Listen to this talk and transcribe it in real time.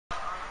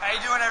How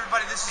you doing,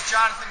 everybody? This is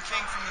Jonathan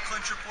King from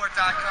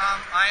theclinchreport.com.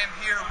 I am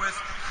here with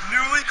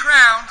newly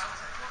crowned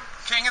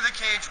King of the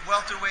Cage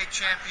welterweight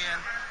champion,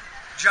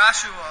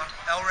 Joshua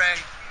El Rey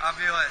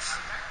Aveles.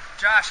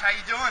 Josh, how you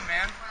doing,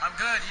 man? I'm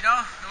good. You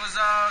know, it was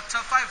a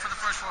tough fight for the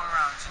first 4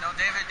 rounds. You know,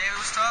 David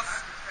was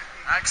tough.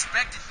 I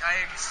expected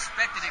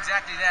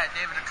exactly that.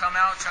 David to come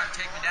out trying to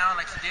take me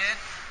down like he did.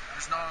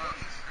 There's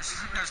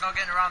no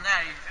getting around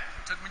that. He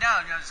took me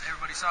down. You know,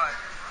 everybody saw it.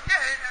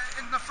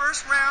 Yeah, in the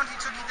first round he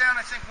took you down,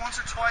 I think, once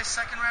or twice.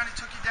 Second round he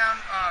took you down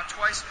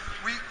twice.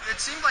 It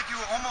seemed like you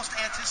were almost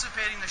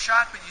anticipating the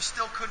shot, but you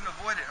still couldn't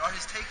avoid it. Are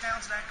his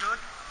takedowns that good?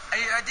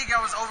 I think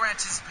I was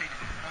over-anticipating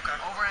it. Okay.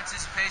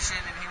 Over-anticipation,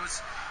 and he was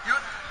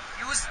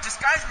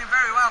disguising it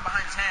very well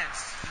behind his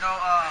hands. You know,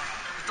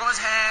 he throw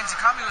his hands,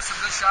 he caught me with some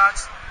good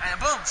shots, and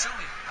boom, shoot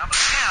me. I'm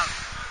like, damn.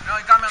 You know,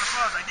 he got me on the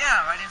floor. I was like,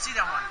 damn, I didn't see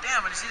that one.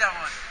 Damn, I didn't see that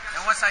one.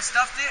 And once I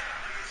stuffed it,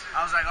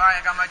 I was like, all right,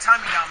 I got my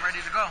timing down. I'm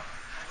ready to go.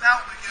 Now,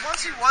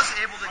 once he was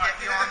able to get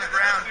you on the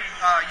ground,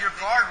 your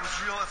guard was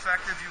real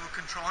effective. You were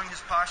controlling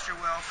his posture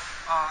well.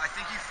 I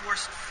think he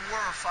forced 4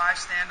 or 5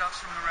 stand-ups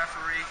from the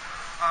referee.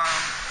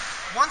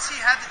 Once he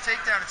had the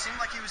takedown, it seemed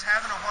like he was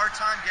having a hard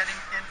time getting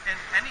in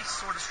any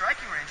sort of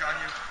striking range on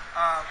you.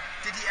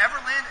 Did he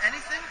ever land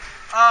anything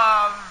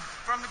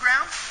from the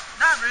ground?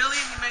 Not really.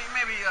 He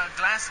maybe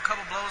glanced a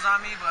couple blows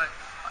on me, but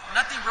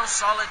nothing real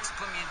solid to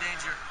put me in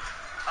danger.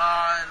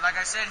 Like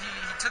I said,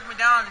 he took me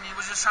down, and he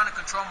was just trying to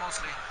control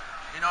mostly.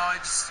 You know,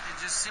 it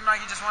just seemed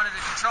like he just wanted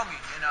to control me,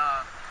 and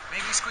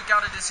maybe squeak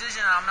out a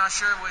decision. I'm not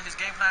sure what his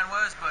game plan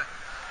was, but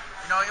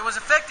you know, it was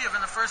effective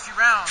in the first few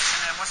rounds. And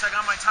then once I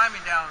got my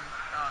timing down,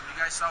 you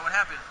guys saw what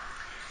happened.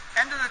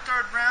 End of the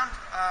 3rd round,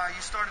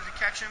 you started to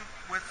catch him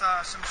with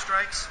some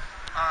strikes.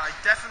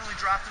 Definitely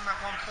dropped him at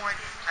one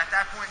point. At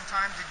that point in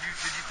time, did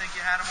you think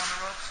you had him on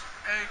the ropes?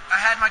 I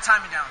had my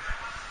timing down.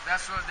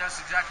 That's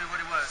exactly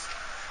what it was.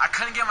 I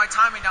couldn't get my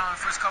timing down in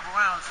the first couple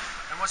rounds,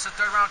 and once the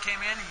 3rd round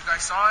came in, you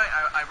guys saw it.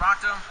 I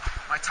rocked him.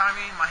 My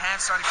timing, my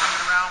hands started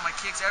coming around, my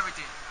kicks,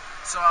 everything.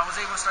 So I was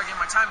able to start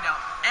getting my timing down,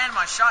 and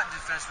my shot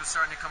defense was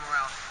starting to come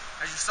around.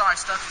 As you saw, I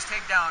stuffed his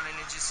takedown, and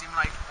it just seemed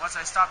like once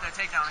I stopped that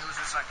takedown, he was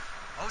just like,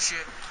 oh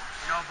shit,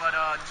 you know. But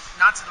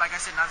like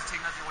I said, not to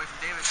take nothing away from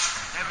David.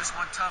 David's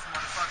one tough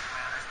motherfucker,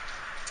 man.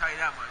 I tell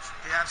you that much.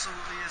 He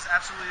absolutely is.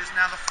 Absolutely is.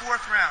 Now the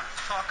 4th round.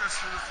 Talk us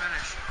through the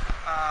finish.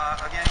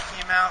 Again, he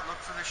came out,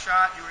 looked for the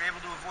shot. You were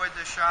able to avoid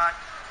the shot.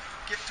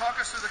 Talk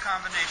us through the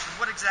combination.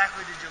 What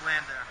exactly did you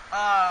land there?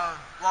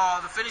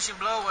 Well, the finishing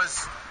blow was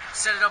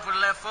set it up with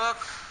a left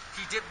hook.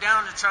 He dipped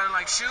down to try to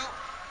shoot.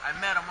 I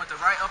met him with the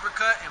right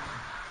uppercut, and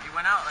he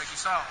went out like you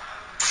saw.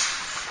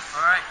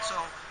 All right, so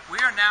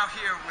we are now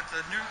here with the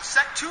new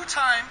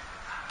 2-time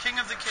King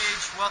of the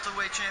Cage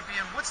welterweight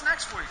champion. What's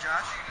next for you,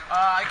 Josh?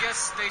 I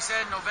guess they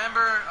said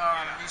November.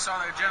 You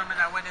saw the gentleman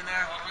that went in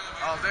there.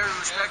 Very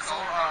respectful.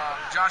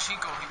 Josh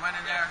Hinkle, he went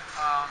in there.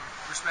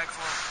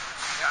 Respectful.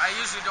 Yeah, I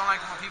usually don't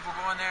like when people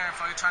go in there and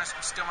trying to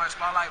steal my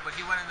spotlight, but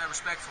he went in there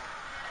respectful.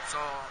 So,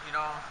 you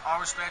know, all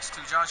respects to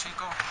Josh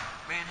Hinkle.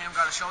 Me and him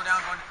got a showdown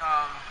going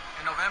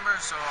in November,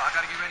 so I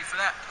got to get ready for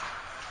that.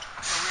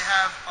 So we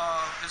have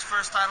his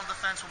first title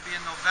defense will be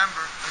in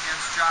November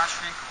against Josh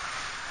Hinkle.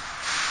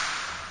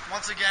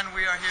 Once again,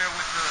 we are here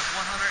with the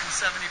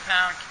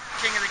 170-pound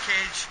King of the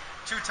Cage,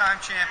 2-time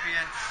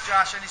champion.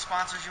 Josh, any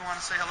sponsors you want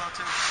to say hello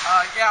to?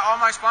 Yeah, all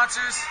my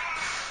sponsors.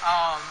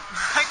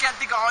 I can't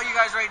think of all you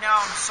guys right now.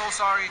 I'm so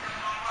sorry.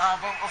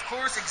 But of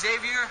course,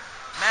 Xavier,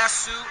 Mass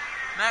Suit,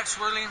 Max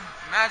Swirling,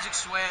 Magic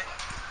Sweat,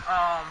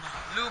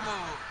 Lumu,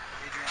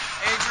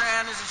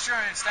 Adrian is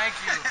Insurance. Thank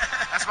you.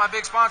 That's my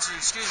big sponsor.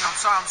 Excuse me. I'm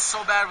sorry. I'm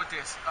so bad with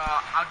this.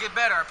 I'll get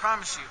better. I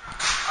promise you.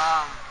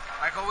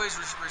 Like always,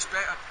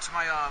 respect to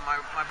my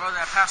brother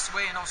that passed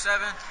away in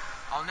 07.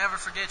 I'll never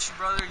forget you,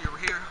 brother. You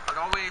were here, but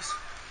always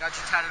got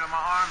you tatted on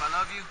my arm. I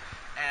love you.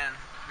 And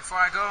before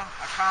I go,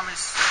 I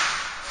promise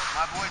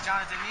my boy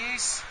Jonathan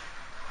Nice,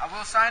 I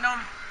will sign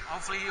him.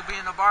 Hopefully he'll be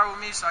in the bar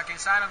with me so I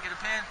can sign him, get a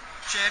pin.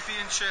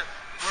 Championship,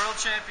 World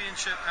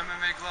Championship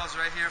MMA gloves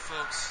right here,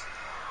 folks.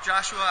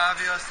 Joshua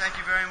Aveles, thank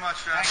you very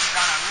much, Josh. Thank you,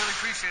 John. I really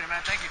appreciate it, man.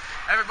 Thank you.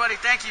 Everybody,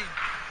 thank you.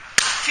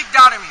 Keep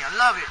doubting me. I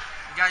love it.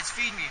 You guys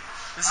feed me.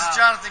 This is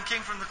Jonathan King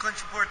from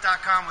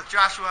theclinchreport.com with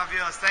Joshua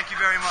Aveles. Thank you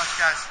very much,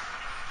 guys.